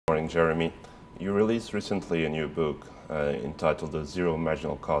morning, Jeremy. You released recently a new book entitled The Zero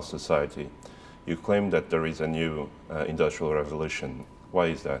Marginal Cost Society. You claim that there is a new industrial revolution. Why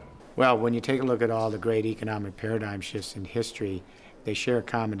is that? Well, when you take a look at all the great economic paradigm shifts in history, they share a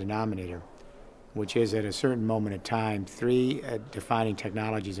common denominator, which is at a certain moment in time, three defining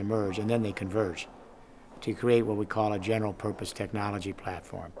technologies emerge and then they converge to create what we call a general purpose technology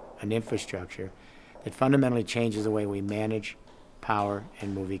platform, an infrastructure that fundamentally changes the way we manage, power,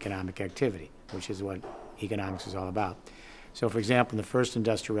 and move economic activity, which is what economics is all about. So, for example, in the first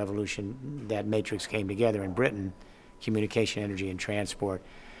industrial revolution, that matrix came together in Britain, communication, energy, and transport.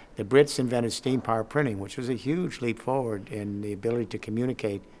 The Brits invented steam power printing, which was a huge leap forward in the ability to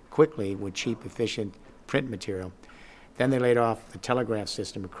communicate quickly with cheap, efficient print material. Then they laid off the telegraph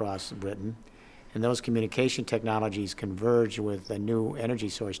system across Britain, and those communication technologies converged with a new energy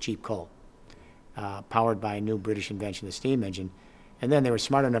source, cheap coal, powered by a new British invention, the steam engine. And then they were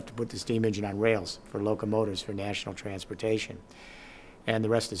smart enough to put the steam engine on rails for locomotives for national transportation. And the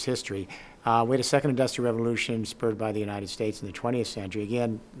rest is history. We had a second industrial revolution spurred by the United States in the 20th century.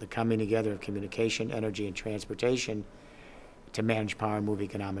 Again, the coming together of communication, energy, and transportation to manage power and move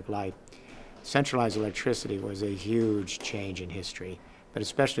economic life. Centralized electricity was a huge change in history, but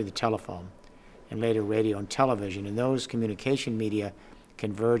especially the telephone, and later radio and television. And those communication media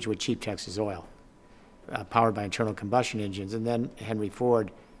converged with cheap Texas oil, powered by internal combustion engines. And then Henry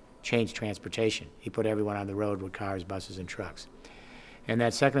Ford changed transportation. He put everyone on the road with cars, buses, and trucks. And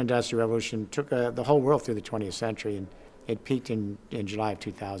that second industrial revolution took the whole world through the 20th century, and it peaked in July of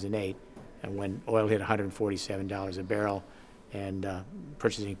 2008, and when oil hit $147 a barrel and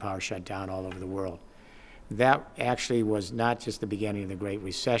purchasing power shut down all over the world. That actually was not just the beginning of the Great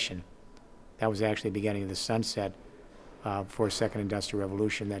Recession. That was actually the beginning of the sunset for a second industrial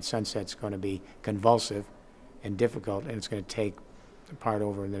revolution. That sunset's going to be convulsive and difficult, and it's going to take part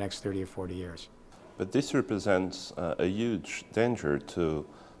over in the next 30 or 40 years. But this represents a huge danger to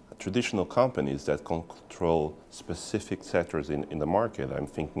traditional companies that control specific sectors in the market. I'm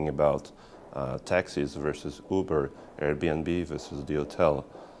thinking about taxis versus Uber, Airbnb versus the hotel.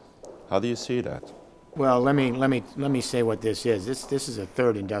 How do you see that? Well, let me say what this is. This is a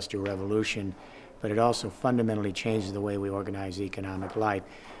third industrial revolution, but it also fundamentally changes the way we organize economic life.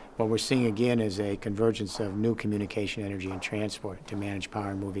 What we're seeing again is a convergence of new communication, energy, and transport to manage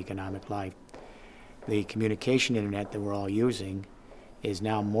power and move economic life. The communication internet that we're all using is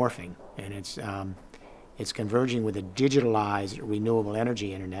now morphing, and it's converging with a digitalized renewable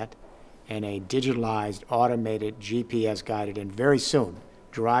energy internet and a digitalized, automated, GPS-guided, and very soon,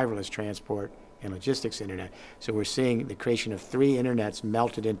 driverless transport and logistics internet. So we're seeing the creation of three internets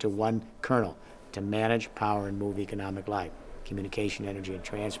melted into one kernel to manage, power, and move economic life, communication, energy, and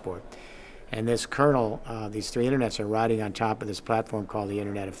transport. And this kernel, these three internets are riding on top of this platform called the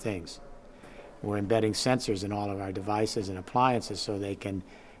Internet of Things. We're embedding sensors in all of our devices and appliances so they can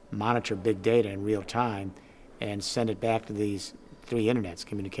monitor big data in real time and send it back to these three internets,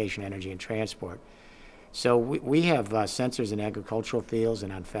 communication, energy, and transport. So we have sensors in agricultural fields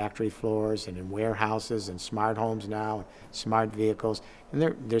and on factory floors and in warehouses and smart homes now, smart vehicles, and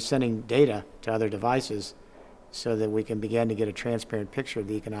they're sending data to other devices so that we can begin to get a transparent picture of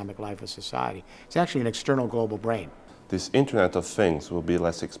the economic life of society. It's actually an external global brain. This Internet of Things will be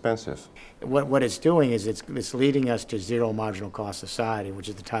less expensive. What it's doing is it's leading us to Zero Marginal Cost Society, which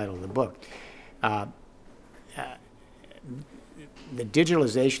is the title of the book. The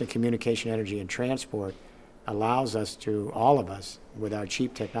digitalization of communication, energy, and transport allows us to, all of us, with our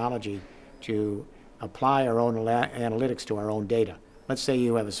cheap technology, to apply our own analytics to our own data. Let's say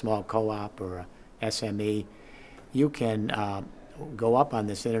you have a small co-op or a SME. You can go up on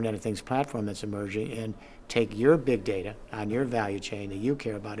this Internet of Things platform that's emerging and take your big data on your value chain that you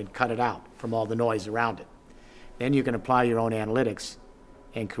care about and cut it out from all the noise around it. Then you can apply your own analytics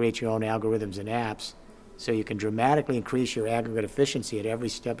and create your own algorithms and apps so you can dramatically increase your aggregate efficiency at every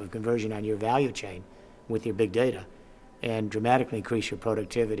step of conversion on your value chain with your big data and dramatically increase your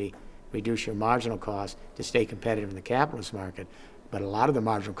productivity, reduce your marginal costs to stay competitive in the capitalist market. But a lot of the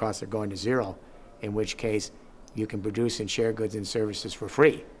marginal costs are going to zero, in which case you can produce and share goods and services for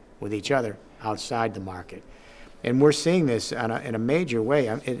free with each other outside the market. And we're seeing this in a major way.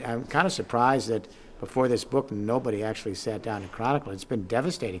 I'm kind of surprised that before this book, nobody actually sat down and chronicled it. It's been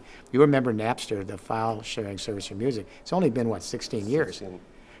devastating. You remember Napster, the file sharing service for music. It's only been, what, 16 years?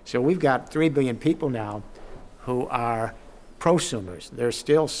 So we've got 3 billion people now who are prosumers. They're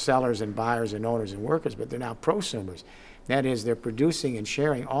still sellers and buyers and owners and workers, but they're now prosumers. That is, they're producing and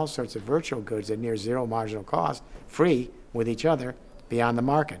sharing all sorts of virtual goods at near zero marginal cost, free with each other beyond the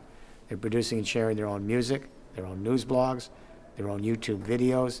market. They're producing and sharing their own music, their own news blogs, their own YouTube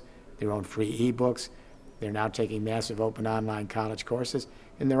videos, their own free ebooks. They're now taking massive open online college courses,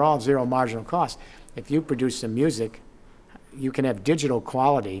 and they're all zero marginal cost. If you produce some music, you can have digital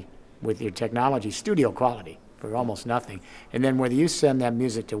quality with your technology, studio quality, for almost nothing. And then whether you send that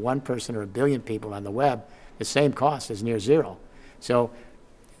music to one person or a billion people on the web, the same cost is near zero. So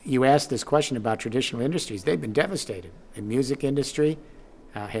you asked this question about traditional industries. They've been devastated. The music industry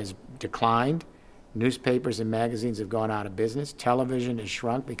has declined. Newspapers and magazines have gone out of business. Television has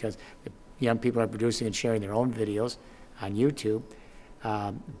shrunk because the young people are producing and sharing their own videos on YouTube.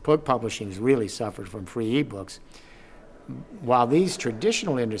 Book publishing has really suffered from free ebooks. While these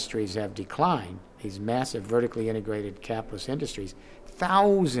traditional industries have declined, these massive vertically integrated capitalist industries,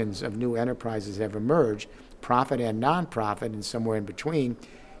 thousands of new enterprises have emerged, profit and non-profit and somewhere in between.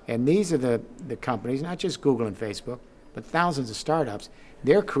 And these are the companies, not just Google and Facebook, but thousands of startups.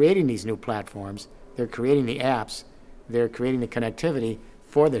 They're creating these new platforms. They're creating the apps. They're creating the connectivity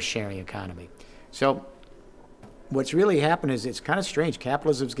for the sharing economy. So what's really happened is it's kind of strange.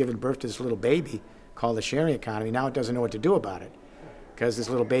 Capitalism's given birth to this little baby called the sharing economy. Now it doesn't know what to do about it because this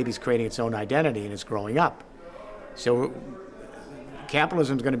little baby's creating its own identity and it's growing up. So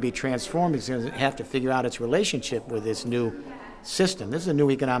capitalism's going to be transformed. It's going to have to figure out its relationship with this new system. This is a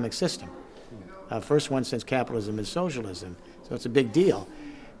new economic system. First one since capitalism and socialism. So it's a big deal.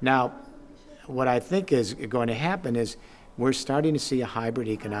 Now, what I think is going to happen is we're starting to see a hybrid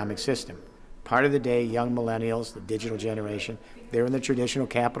economic system. Part of the day, young millennials, the digital generation, they're in the traditional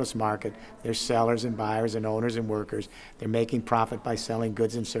capitalist market. They're sellers and buyers and owners and workers. They're making profit by selling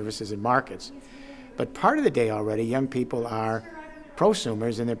goods and services in markets. But part of the day already, young people are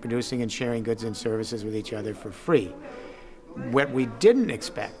prosumers and they're producing and sharing goods and services with each other for free. What we didn't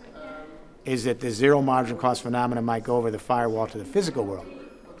expect is that the zero marginal cost phenomenon might go over the firewall to the physical world.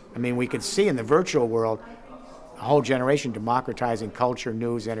 I mean, we could see in the virtual world a whole generation democratizing culture,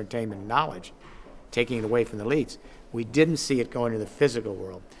 news, entertainment, and knowledge, taking it away from the elites. We didn't see it going to the physical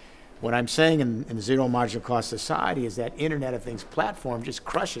world. What I'm saying in the Zero Marginal Cost Society is that Internet of Things platform just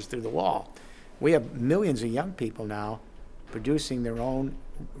crushes through the wall. We have millions of young people now producing their own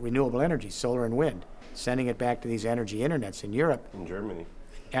renewable energy, solar and wind, sending it back to these energy internets in Europe. In Germany.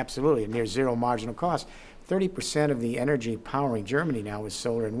 Absolutely, near zero marginal cost. 30% of the energy powering Germany now is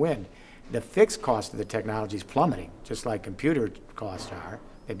solar and wind. The fixed cost of the technology is plummeting, just like computer costs are.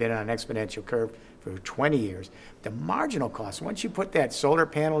 They've been on an exponential curve for 20 years. The marginal cost, once you put that solar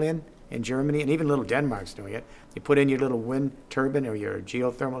panel in Germany, and even little Denmark's doing it, you put in your little wind turbine or your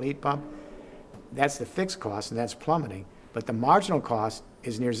geothermal heat pump, that's the fixed cost, and that's plummeting. But the marginal cost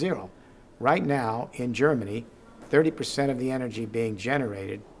is near zero. Right now, in Germany, 30% of the energy being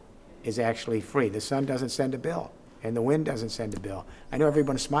generated is actually free. The sun doesn't send a bill, and the wind doesn't send a bill. I know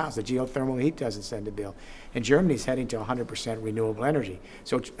everyone smiles. The geothermal heat doesn't send a bill. And Germany's heading to 100% renewable energy.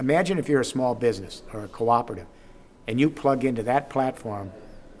 So imagine if you're a small business or a cooperative, and you plug into that platform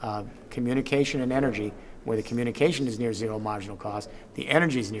communication and energy, where the communication is near zero marginal cost, the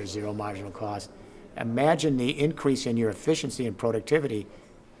energy is near zero marginal cost. Imagine the increase in your efficiency and productivity.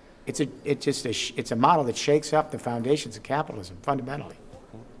 It's a model that shakes up the foundations of capitalism fundamentally.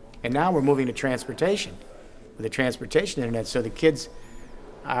 And now we're moving to transportation, with the transportation internet. So the kids,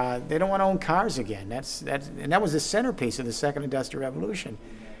 they don't want to own cars again. And that was the centerpiece of the second industrial revolution.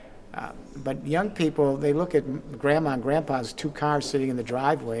 But young people, they look at grandma and grandpa's two cars sitting in the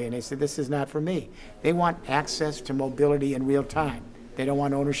driveway, and they say, this is not for me. They want access to mobility in real time. They don't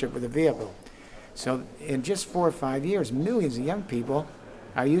want ownership of the vehicle. So in just 4 or 5 years, millions of young people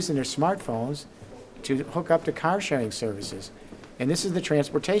are using their smartphones to hook up to car sharing services. And this is the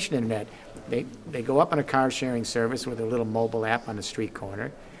transportation internet. They go up on a car sharing service with a little mobile app on the street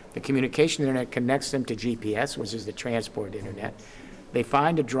corner. The communication internet connects them to GPS, which is the transport internet. They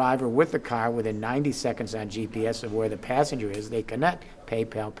find a driver with the car within 90 seconds on GPS of where the passenger is. They connect.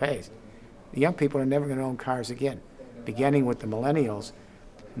 PayPal pays. The young people are never going to own cars again. Beginning with the millennials,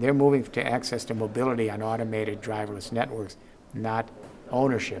 they're moving to access to mobility on automated driverless networks, not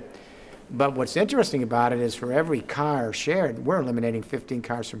ownership. But what's interesting about it is for every car shared, we're eliminating 15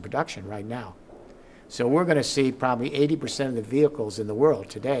 cars from production right now. So we're going to see probably 80% of the vehicles in the world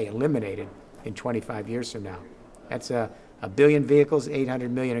today eliminated in 25 years from now. That's a billion vehicles,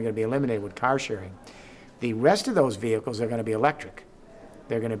 800 million are going to be eliminated with car sharing. The rest of those vehicles are going to be electric.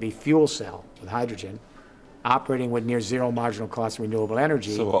 They're going to be fuel cell with hydrogen, operating with near zero marginal cost renewable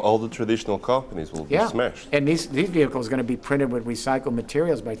energy. So all the traditional companies will be smashed. And these vehicles are going to be printed with recycled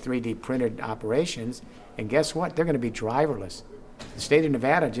materials by 3D printed operations. And guess what? They're going to be driverless. The state of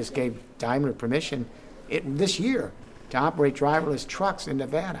Nevada just gave Daimler permission this year to operate driverless trucks in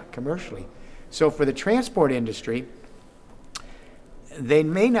Nevada commercially. So for the transport industry, they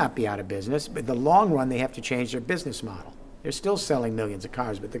may not be out of business, but in the long run, they have to change their business model. They're still selling millions of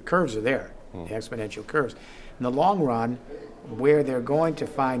cars, but the curves are there, the exponential curves. In the long run, where they're going to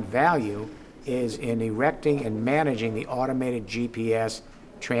find value is in erecting and managing the automated GPS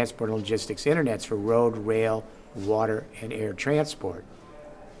transport and logistics internets for road, rail, water, and air transport.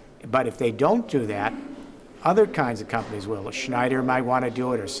 But if they don't do that, other kinds of companies will. Schneider might want to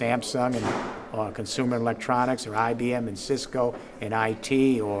do it, or Samsung and consumer electronics, or IBM and Cisco and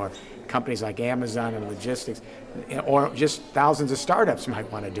IT, or companies like Amazon and logistics, or just thousands of startups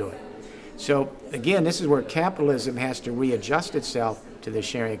might want to do it. So again, this is where capitalism has to readjust itself to the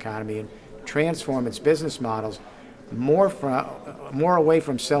sharing economy and transform its business models more away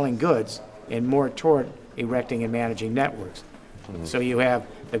from selling goods and more toward erecting and managing networks. So you have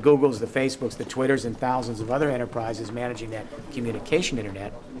the Googles, the Facebooks, the Twitters, and thousands of other enterprises managing that communication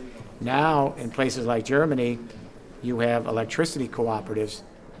internet. Now, in places like Germany, you have electricity cooperatives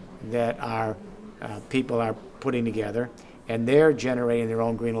that are people are putting together, and they're generating their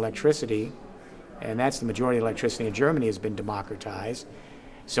own green electricity, and that's the majority of electricity in Germany has been democratized.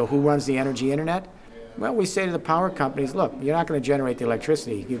 So who runs the energy internet? Well, we say to the power companies, look, you're not going to generate the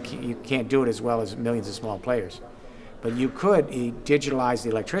electricity. You can't do it as well as millions of small players. But you could digitalize the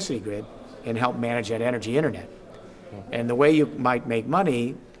electricity grid and help manage that energy internet. And the way you might make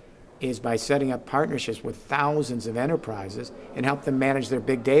money is by setting up partnerships with thousands of enterprises and help them manage their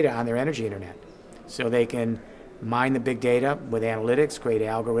big data on their energy internet. So they can mine the big data with analytics, create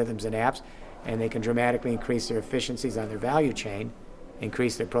algorithms and apps, and they can dramatically increase their efficiencies on their value chain,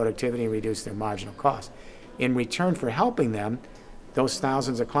 increase their productivity, and reduce their marginal cost. In return for helping them, those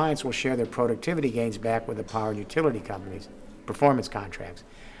thousands of clients will share their productivity gains back with the power and utility companies, performance contracts.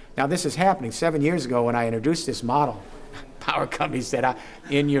 Now this is happening. 7 years ago when I introduced this model, power companies said,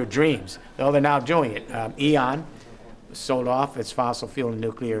 in your dreams. Well, they're now doing it. E.ON sold off its fossil fuel and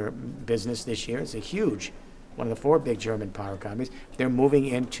nuclear business this year. It's a huge, one of the 4 big German power companies. They're moving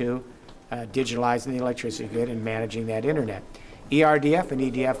into digitalizing the electricity grid and managing that internet. ERDF and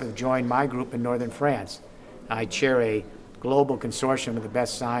EDF have joined my group in northern France. I chair a global consortium of the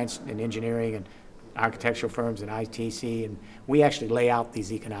best science and engineering and architectural firms and ITC, and we actually lay out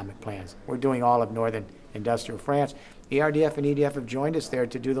these economic plans. We're doing all of northern industrial France. ERDF and EDF have joined us there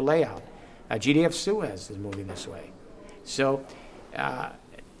to do the layout. GDF Suez is moving this way. So,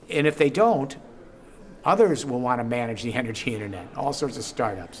 and if they don't, others will want to manage the energy internet, all sorts of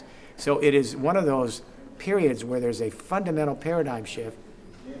startups. So it is one of those periods where there's a fundamental paradigm shift,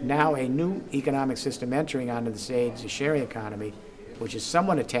 now a new economic system entering onto the stage, the sharing economy, which is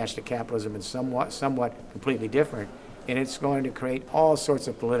somewhat attached to capitalism and somewhat completely different, and it's going to create all sorts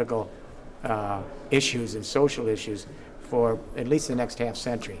of political issues and social issues for at least the next half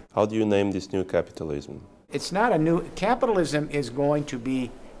century. How do you name this new capitalism? It's not a new, capitalism is going to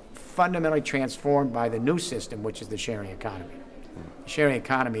be fundamentally transformed by the new system, which is the sharing economy. The sharing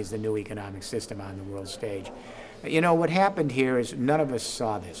economy is the new economic system on the world stage. You know, what happened here is none of us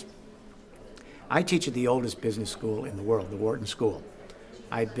saw this. I teach at the oldest business school in the world, the Wharton School.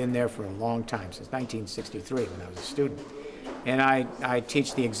 I've been there for a long time, since 1963 when I was a student. And I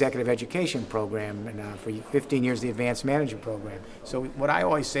teach the executive education program, and for 15 years the advanced management program. So what I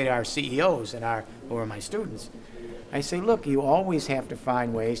always say to our CEOs and who are my students, I say, look, you always have to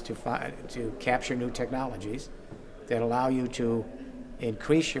find ways to capture new technologies that allow you to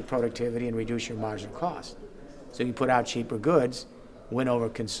increase your productivity and reduce your marginal cost. So you put out cheaper goods, win over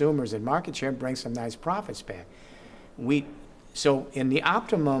consumers and market share, and bring some nice profits back. So in the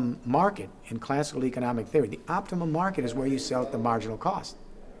optimum market, in classical economic theory, the optimum market is where you sell at the marginal cost.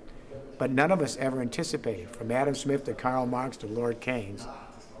 But none of us ever anticipated, from Adam Smith to Karl Marx to Lord Keynes,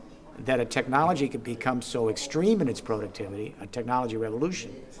 that a technology could become so extreme in its productivity, a technology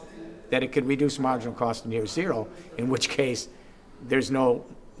revolution, that it could reduce marginal cost to near zero, in which case there's no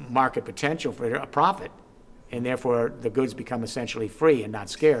market potential for a profit, and therefore the goods become essentially free and not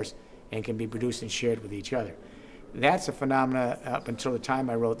scarce and can be produced and shared with each other. That's a phenomena up until the time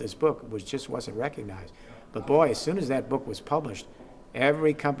I wrote this book, which just wasn't recognized. But boy, as soon as that book was published,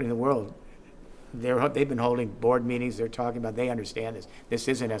 every company in the world, they've been holding board meetings, they're talking about, they understand this. This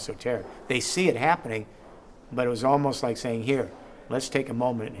isn't esoteric. They see it happening, but it was almost like saying, here, let's take a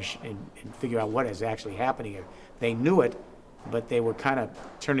moment and figure out what is actually happening here. They knew it, but they were kind of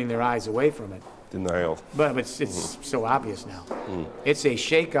turning their eyes away from it. Denial. But it's so obvious now. It's a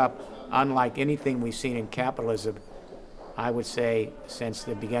shake-up unlike anything we've seen in capitalism, I would say, since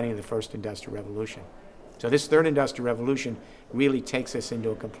the beginning of the first industrial revolution. So this third industrial revolution really takes us into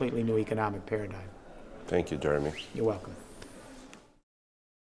a completely new economic paradigm. Thank you, Jeremy. You're welcome.